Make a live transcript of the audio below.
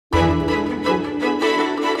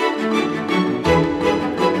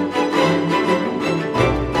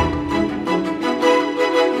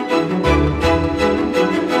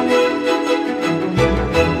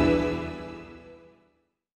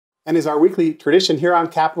And as our weekly tradition here on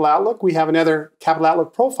Capital Outlook, we have another Capital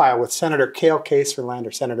Outlook profile with Senator Cale Case for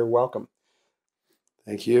Lander. Senator, welcome.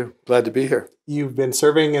 Thank you. Glad to be here. You've been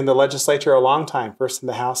serving in the legislature a long time, first in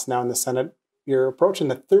the House, now in the Senate. You're approaching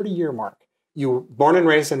the 30-year mark. You were born and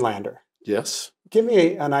raised in Lander. Yes. Give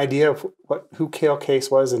me an idea of who Cale Case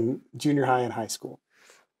was in junior high and high school.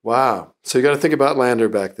 Wow. So you got to think about Lander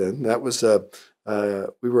back then. That was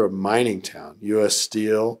we were a mining town. U.S.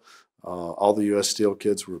 Steel. All the U.S. Steel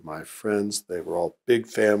kids were my friends. They were all big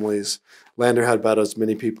families. Lander had about as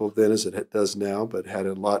many people then as it does now, but had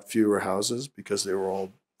a lot fewer houses because they were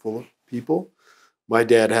all full of people. My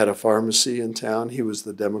dad had a pharmacy in town. He was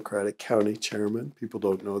the Democratic county chairman. People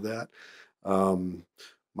don't know that.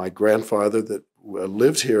 My grandfather that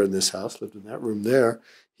lived here in this house, lived in that room there,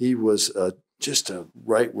 he was just a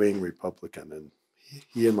right-wing Republican. And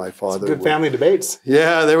he and my father Good family debates.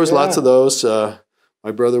 Yeah, there was lots of those.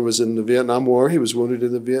 My brother was in the Vietnam War. He was wounded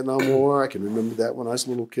in the Vietnam War. I can remember that when I was a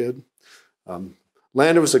little kid.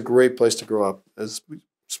 Lander was a great place to grow up, as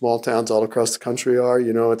small towns all across the country are.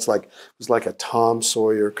 You know, it was like a Tom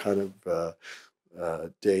Sawyer kind of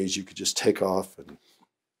days. You could just take off and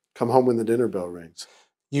come home when the dinner bell rings.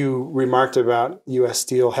 You remarked about U.S.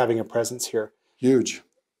 Steel having a presence here. Huge.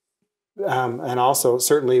 And also,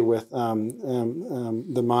 certainly with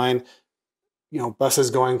the mine, buses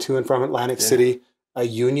going to and from Atlantic City, a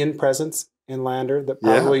union presence in Lander that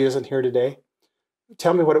probably isn't here today.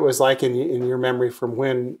 Tell me what it was like in your memory from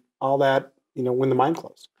when all that, when the mine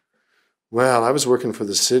closed. Well, I was working for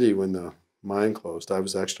the city when the mine closed. I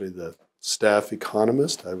was actually the staff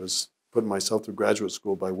economist. I was putting myself through graduate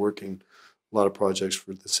school by working a lot of projects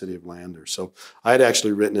for the city of Lander. So I had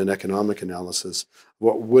actually written an economic analysis,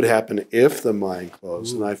 what would happen if the mine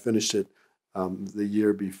closed, and I finished it the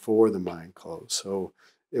year before the mine closed. So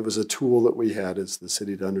it was a tool that we had as the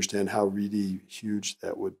city to understand how really huge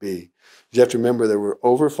that would be. You have to remember there were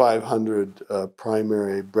over 500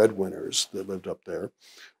 primary breadwinners that lived up there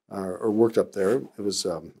or worked up there. It was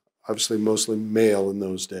obviously mostly male in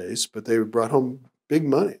those days, but they brought home big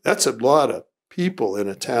money. That's a lot of people in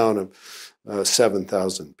a town of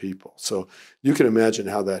 7,000 people. So you can imagine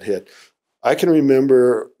how that hit. I can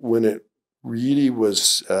remember when it really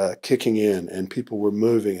was kicking in and people were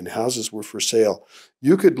moving and houses were for sale.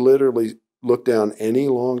 You could literally look down any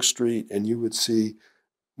long street and you would see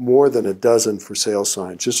more than a dozen for sale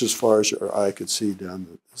signs, just as far as your eye could see down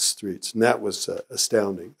the streets. And that was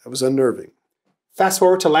astounding. That was unnerving. Fast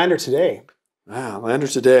forward to Lander today. Wow, Lander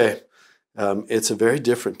today. It's a very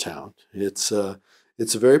different town. It's a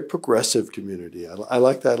very progressive community. I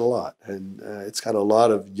like that a lot. And it's got a lot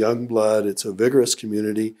of young blood. It's a vigorous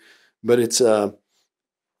community. But it's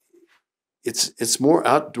more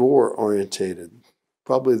outdoor orientated,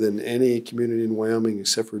 probably than any community in Wyoming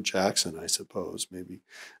except for Jackson, I suppose, maybe.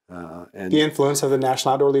 And the influence of the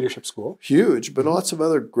National Outdoor Leadership School. Huge, but lots of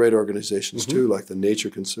other great organizations too, like the Nature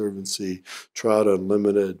Conservancy, Trout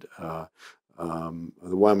Unlimited, the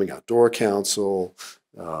Wyoming Outdoor Council.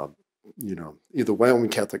 The Wyoming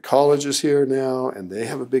Catholic College is here now, and they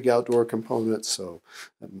have a big outdoor component. So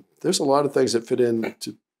there's a lot of things that fit in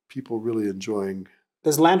to people really enjoying.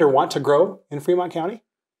 Does Lander want to grow in Fremont County?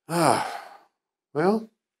 Well,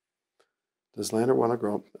 does Lander want to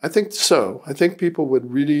grow? I think so. I think people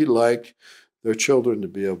would really like their children to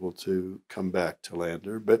be able to come back to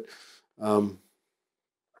Lander, but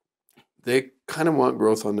they kind of want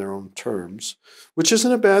growth on their own terms, which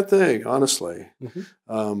isn't a bad thing, honestly.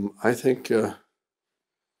 I think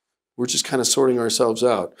we're just kind of sorting ourselves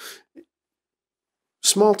out.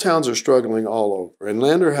 Small towns are struggling all over, and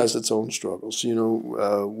Lander has its own struggles,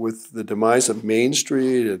 with the demise of Main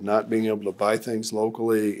Street and not being able to buy things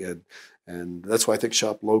locally. And that's why I think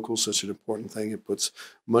Shop Local is such an important thing. It puts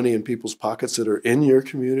money in people's pockets that are in your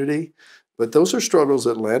community. But those are struggles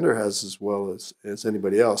that Lander has as well as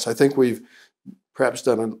anybody else. I think we've perhaps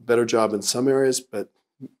done a better job in some areas, but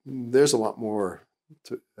there's a lot more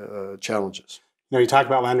challenges. You talk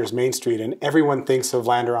about Lander's Main Street, and everyone thinks of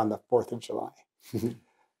Lander on the 4th of July.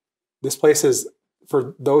 This place is,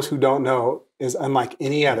 for those who don't know, is unlike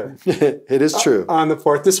any other. It is true. On the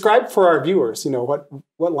 4th. Describe for our viewers,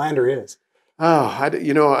 what Lander is.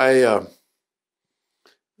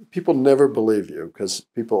 People never believe you because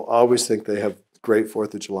people always think they have great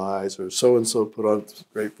 4th of Julys or so-and-so put on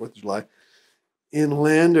great 4th of July. In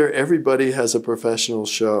Lander, everybody has a professional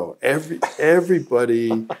show.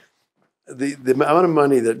 Everybody... The amount of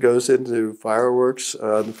money that goes into fireworks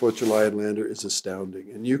on the 4th of July in Lander is astounding.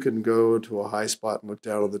 And you can go to a high spot and look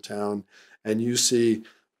down on the town, and you see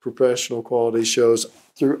professional quality shows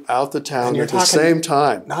throughout the town at the same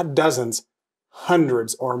time. Not dozens,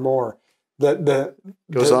 hundreds or more.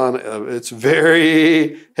 Goes on. It's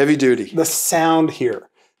very heavy duty. The sound here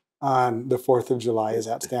on the 4th of July is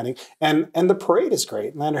outstanding. And the parade is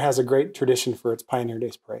great. Lander has a great tradition for its Pioneer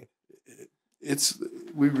Days parade.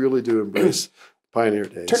 We really do embrace Pioneer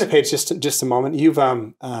Days. Turn the page just a moment. You've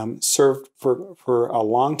served for a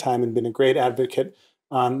long time and been a great advocate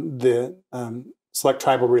on the Select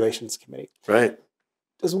Tribal Relations Committee. Right.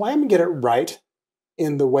 Does Wyoming get it right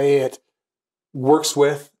in the way it works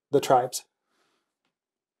with the tribes?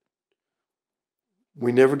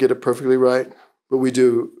 We never get it perfectly right, but we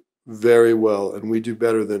do very well, and we do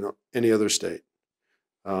better than any other state.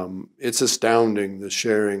 It's astounding, the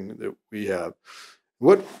sharing that we have.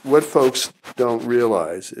 What folks don't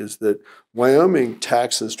realize is that Wyoming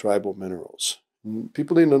taxes tribal minerals.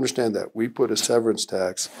 People didn't understand that. We put a severance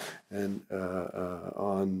tax on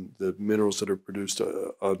the minerals that are produced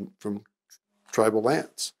from tribal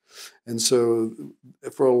lands. And so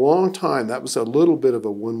for a long time, that was a little bit of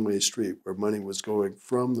a one-way street where money was going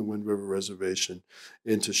from the Wind River Reservation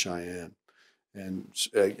into Cheyenne and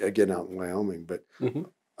again out in Wyoming. But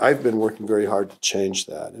I've been working very hard to change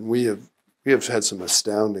that, and we have had some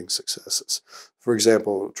astounding successes. For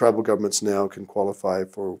example, tribal governments now can qualify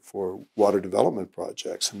for water development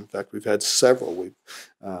projects. And in fact, we've had several.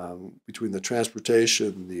 Between the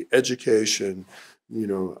transportation, the education,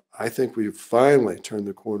 I think we've finally turned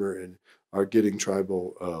the corner and are getting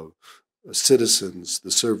tribal citizens the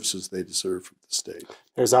services they deserve from the state.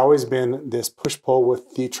 There's always been this push-pull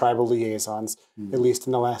with the tribal liaisons, at least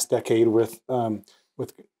in the last decade, with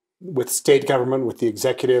state government, with the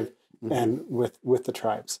executive, and with the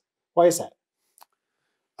tribes. Why is that?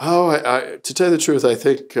 Oh, to tell you the truth, I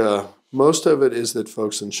think most of it is that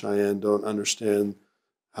folks in Cheyenne don't understand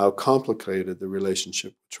how complicated the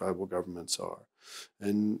relationship with tribal governments are.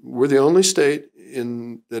 And we're the only state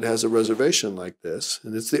that has a reservation like this,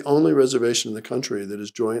 and it's the only reservation in the country that is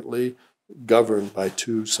jointly governed by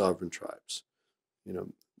 2 sovereign tribes.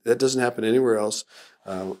 That doesn't happen anywhere else.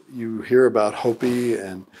 You hear about Hopi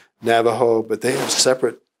and Navajo, but they have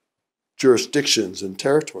separate jurisdictions and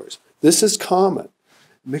territories. This is common.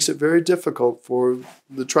 It makes it very difficult for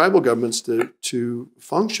the tribal governments to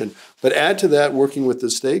function. But add to that working with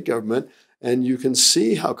the state government, and you can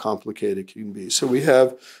see how complicated it can be. So we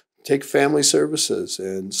take family services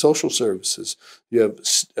and social services. You have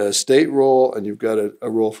a state role, and you've got a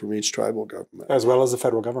role from each tribal government. As well as the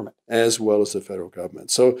federal government. As well as the federal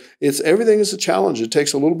government. So everything is a challenge. It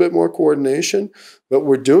takes a little bit more coordination, but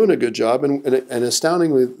we're doing a good job. And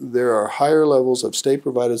astoundingly, there are higher levels of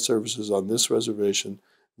state-provided services on this reservation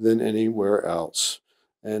than anywhere else.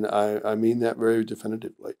 And I mean that very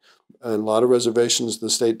definitively. In a lot of reservations, the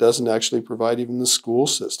state doesn't actually provide even the school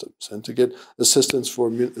systems. And to get assistance for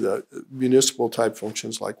municipal type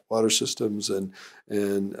functions like water systems, and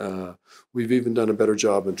we've even done a better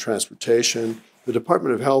job in transportation. The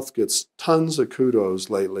Department of Health gets tons of kudos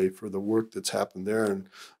lately for the work that's happened there, and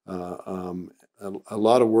a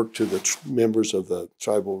lot of work to the members of the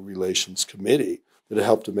Tribal Relations Committee that have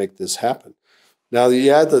helped to make this happen. Now,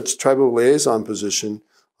 you add the tribal liaison position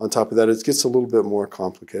on top of that, it gets a little bit more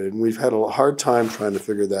complicated, and we've had a hard time trying to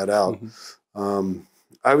figure that out.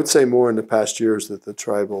 I would say more in the past years that the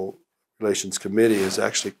Tribal Relations Committee has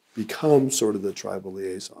actually become sort of the tribal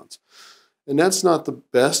liaisons. And that's not the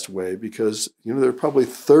best way, because there are probably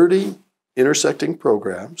 30 intersecting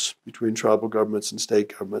programs between tribal governments and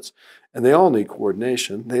state governments, and they all need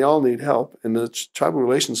coordination. They all need help, and the Tribal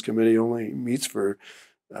Relations Committee only meets for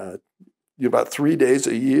about 3 days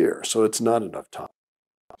a year, so it's not enough time.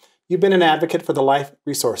 You've been an advocate for the Life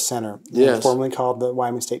Resource Center, yes, formerly called the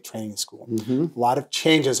Wyoming State Training School. A lot of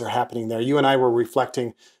changes are happening there. You and I were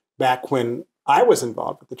reflecting back when I was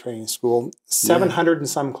involved with the training school, 700 and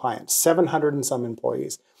some clients, 700 and some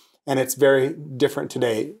employees. And it's very different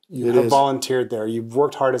today. You have volunteered there. You've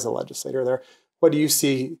worked hard as a legislator there. What do you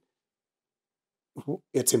see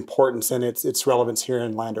its importance and its relevance here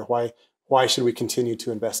in Lander? Why should we continue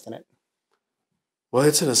to invest in it? Well,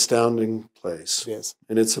 it's an astounding place. It is.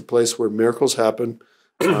 And it's a place where miracles happen.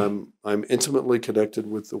 I'm intimately connected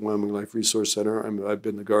with the Wyoming Life Resource Center. I've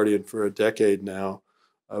been the guardian for a decade now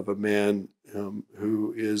of a man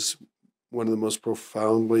who is one of the most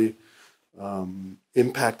profoundly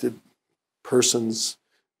impacted persons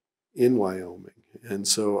in Wyoming. And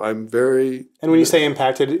so I'm very... And when you say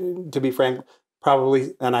impacted, to be frank,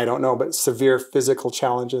 probably, and I don't know, but severe physical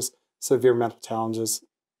challenges, severe mental challenges.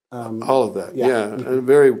 All of that, yeah. And a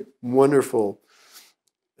very wonderful,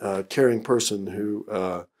 caring person who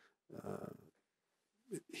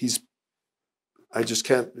he's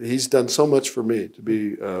done so much for me to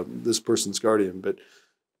be this person's guardian. But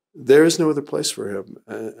there is no other place for him,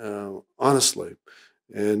 honestly.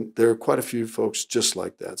 And there are quite a few folks just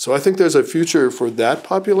like that. So I think there's a future for that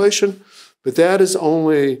population, but that is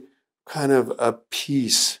only kind of a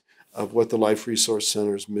piece of what the Life Resource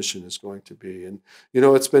Center's mission is going to be. And,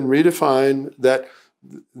 it's been redefined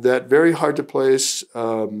that very hard to place,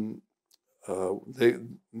 the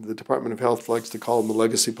Department of Health likes to call them the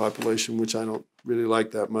legacy population, which I don't really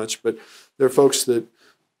like that much, but they're folks that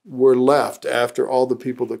were left after all the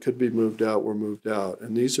people that could be moved out were moved out.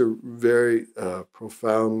 And these are very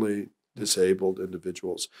profoundly disabled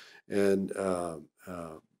individuals. And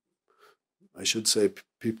I should say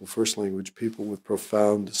people first language, people with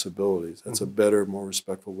profound disabilities. That's a better, more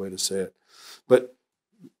respectful way to say it. But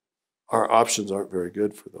our options aren't very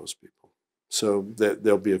good for those people. So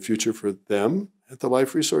there'll be a future for them at the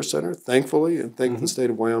Life Resource Center, thankfully, and thank the state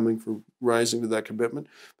of Wyoming for rising to that commitment.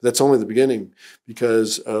 But that's only the beginning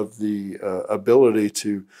because of the ability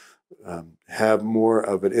to have more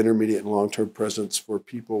of an intermediate and long-term presence for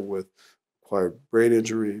people with acquired brain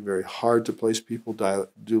injury, very hard to place people,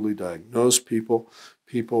 duly diagnosed people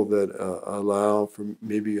that allow for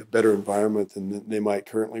maybe a better environment than they might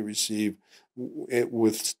currently receive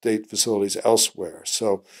with state facilities elsewhere.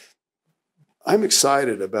 So I'm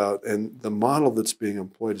excited about, and the model that's being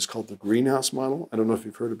employed is called the greenhouse model. I don't know if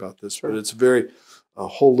you've heard about this, but it's a very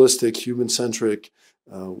holistic, human-centric,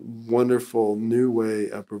 wonderful new way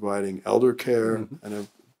of providing elder care. And a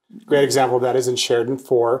great example of that is in Sheridan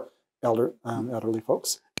for elderly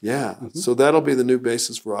folks. Yeah, so that'll be the new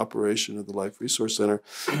basis for operation of the Life Resource Center.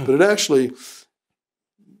 But it actually,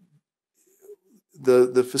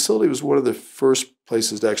 the facility was one of the first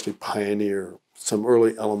places to actually pioneer some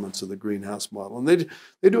early elements of the greenhouse model. And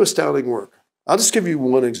they do astounding work. I'll just give you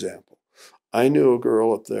one example. I knew a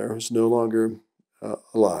girl up there who's no longer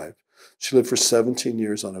alive. She lived for 17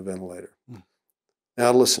 years on a ventilator.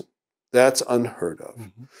 Now listen, that's unheard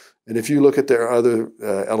of. And if you look at their other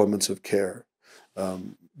elements of care,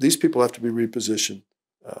 these people have to be repositioned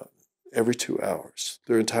every 2 hours,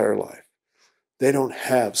 their entire life. They don't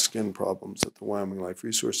have skin problems at the Wyoming Life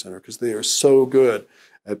Resource Center because they are so good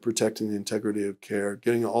at protecting the integrity of care,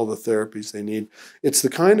 getting all the therapies they need. It's the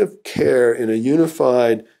kind of care in a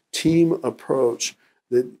unified team approach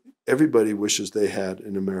that everybody wishes they had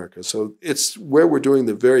in America. So it's where we're doing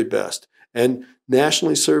the very best. And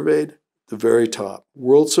nationally surveyed, the very top.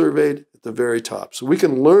 World surveyed, at the very top. So we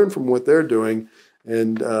can learn from what they're doing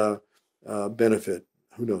and benefit,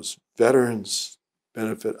 who knows, veterans,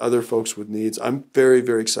 benefit other folks with needs. I'm very,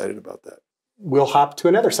 very excited about that. We'll hop to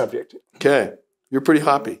another subject. Okay. You're pretty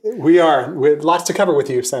hoppy. We are. We have lots to cover with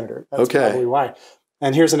you, Senator. That's probably why.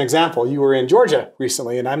 And here's an example. You were in Georgia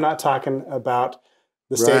recently, and I'm not talking about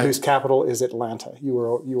the state whose capital is Atlanta. You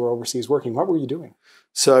were overseas working. What were you doing?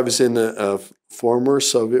 So I was in the former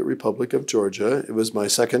Soviet Republic of Georgia. It was my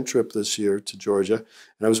second trip this year to Georgia,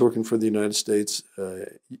 and I was working for the United States.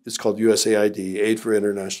 It's called USAID, Aid for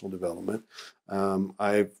International Development.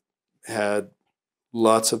 I've had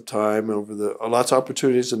lots of time lots of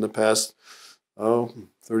opportunities in the past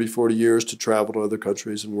 30, 40 years to travel to other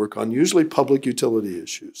countries and work on usually public utility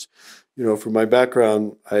issues. For my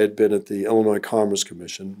background, I had been at the Illinois Commerce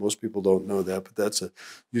Commission. Most people don't know that, but that's a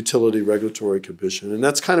utility regulatory commission. And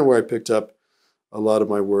that's kind of where I picked up a lot of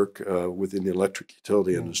my work within the electric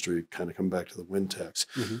utility industry, kind of come back to the wind tax.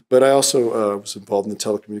 But I also was involved in the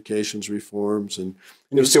telecommunications reforms. And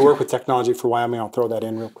you still work with technology for Wyoming. I'll throw that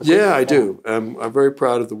in real quick. Yeah, I do. I'm very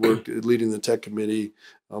proud of the work leading the tech committee,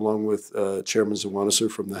 along with Chairman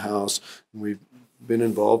Zawaniser from the House. And we've been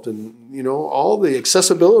involved in, all the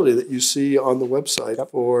accessibility that you see on the website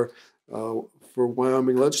for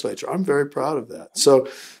Wyoming legislature. I'm very proud of that. So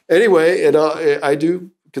anyway, I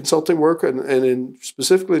do consulting work, and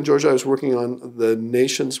specifically in Georgia, I was working on the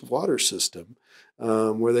nation's water system,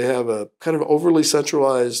 where they have a kind of overly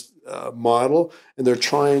centralized model, and they're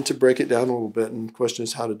trying to break it down a little bit, and the question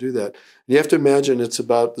is how to do that. You have to imagine it's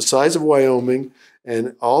about the size of Wyoming,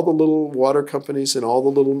 and all the little water companies and all the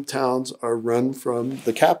little towns are run from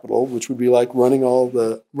the capital, which would be like running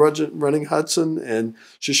Hudson and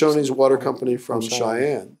Shoshone's water company from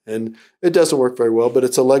Cheyenne. And it doesn't work very well, but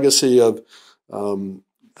it's a legacy of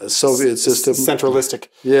a Soviet system. Centralistic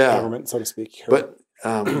government, so to speak. But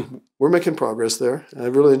we're making progress there. I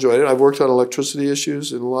really enjoyed it. I've worked on electricity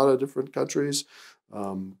issues in a lot of different countries,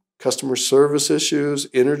 customer service issues,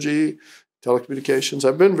 energy, telecommunications.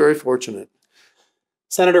 I've been very fortunate.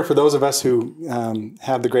 Senator, for those of us who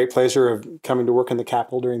have the great pleasure of coming to work in the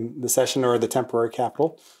Capitol during the session or the temporary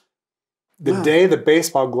Capitol, the day the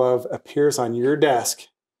baseball glove appears on your desk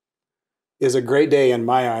is a great day in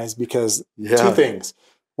my eyes because two things.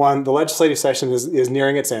 One, the legislative session is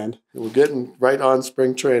nearing its end. We're getting right on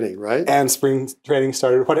spring training, right? And spring training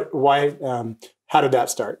started. How did that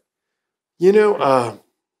start? You know,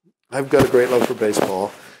 I've got a great love for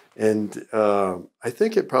baseball, and I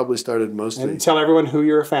think it probably started mostly. And tell everyone who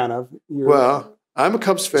you're a fan of. Well, I'm a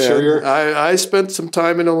Cubs fan. Sure, I spent some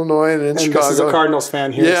time in Illinois and in Chicago. This is a Cardinals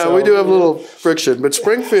fan here. Yeah, so we do have a little friction. But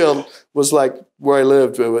Springfield was like where I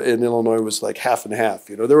lived in Illinois was like half and half.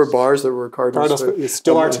 You know, there were bars that were Cardinals.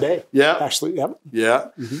 Still are today. Yeah, actually, yep. Yeah.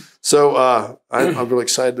 Mm-hmm. So I'm really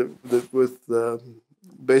excited with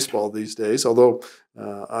baseball these days. Although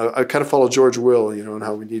I kind of follow George Will, you know, and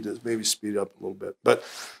how we need to maybe speed up a little bit. But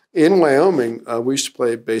in Wyoming, we used to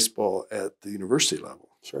play baseball at the university level.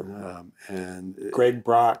 Sure. And Greg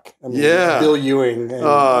Brock. Yeah. Bill Ewing.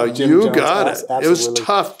 And Jim you Jones. got it. Absolutely. It was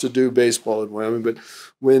tough to do baseball in Wyoming, but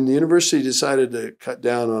when the university decided to cut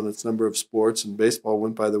down on its number of sports and baseball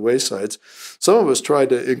went by the waysides, some of us tried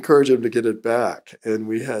to encourage them to get it back. And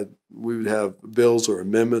we would have bills or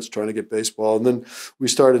amendments trying to get baseball. And then we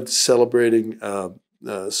started celebrating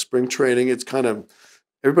spring training. It's kind of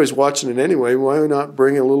everybody's watching it anyway. Why not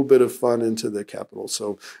bring a little bit of fun into the Capitol?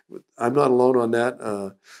 So I'm not alone on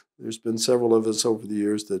that. There's been several of us over the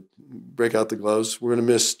years that break out the gloves. We're going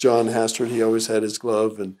to miss John Hastert. He always had his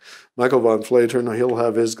glove. And Michael Von Flatern, he'll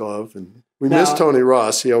have his glove. And we miss Tony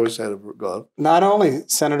Ross. He always had a glove. Not only,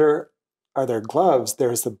 Senator, are there gloves,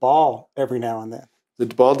 there's the ball every now and then. The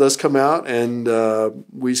ball does come out, and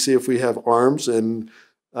we see if we have arms. And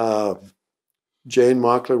Jane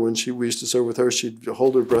Mockler, when we used to serve with her, she'd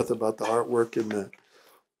hold her breath about the artwork.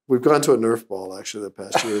 We've gone to a Nerf ball, actually, the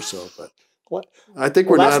past year or so. But what? I think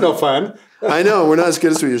that's no fun. I know. We're not as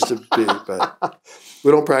good as we used to be, but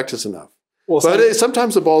we don't practice enough. Well,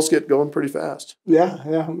 sometimes the balls get going pretty fast.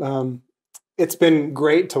 Yeah. It's been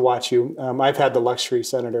great to watch you. I've had the luxury,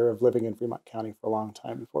 Senator, of living in Fremont County for a long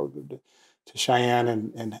time before we moved to Cheyenne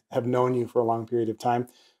and have known you for a long period of time.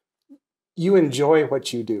 You enjoy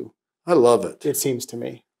what you do. I love it. It seems to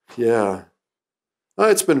me. Yeah.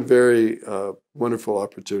 It's been a very wonderful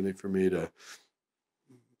opportunity for me to,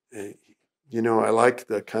 I like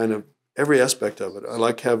the kind of every aspect of it. I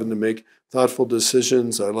like having to make thoughtful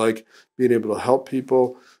decisions. I like being able to help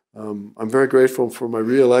people. I'm very grateful for my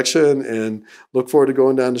reelection and look forward to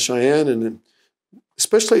going down to Cheyenne. And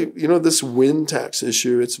especially, this wind tax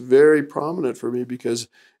issue, it's very prominent for me because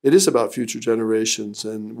it is about future generations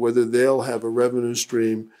and whether they'll have a revenue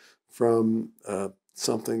stream from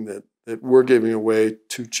something that we're giving away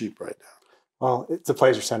too cheap right now. Well, it's a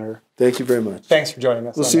pleasure, Senator. Thank you very much. Thanks for joining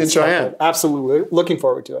us. We'll see you in Cheyenne. Absolutely. Looking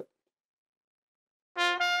forward to it.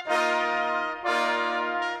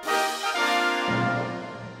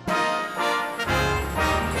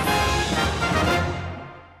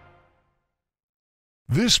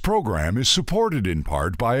 This program is supported in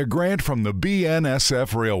part by a grant from the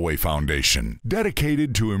BNSF Railway Foundation,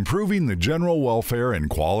 dedicated to improving the general welfare and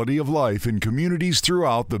quality of life in communities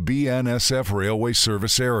throughout the BNSF Railway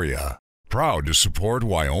service area. Proud to support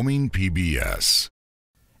Wyoming PBS.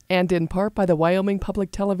 And in part by the Wyoming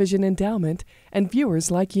Public Television Endowment and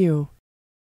viewers like you.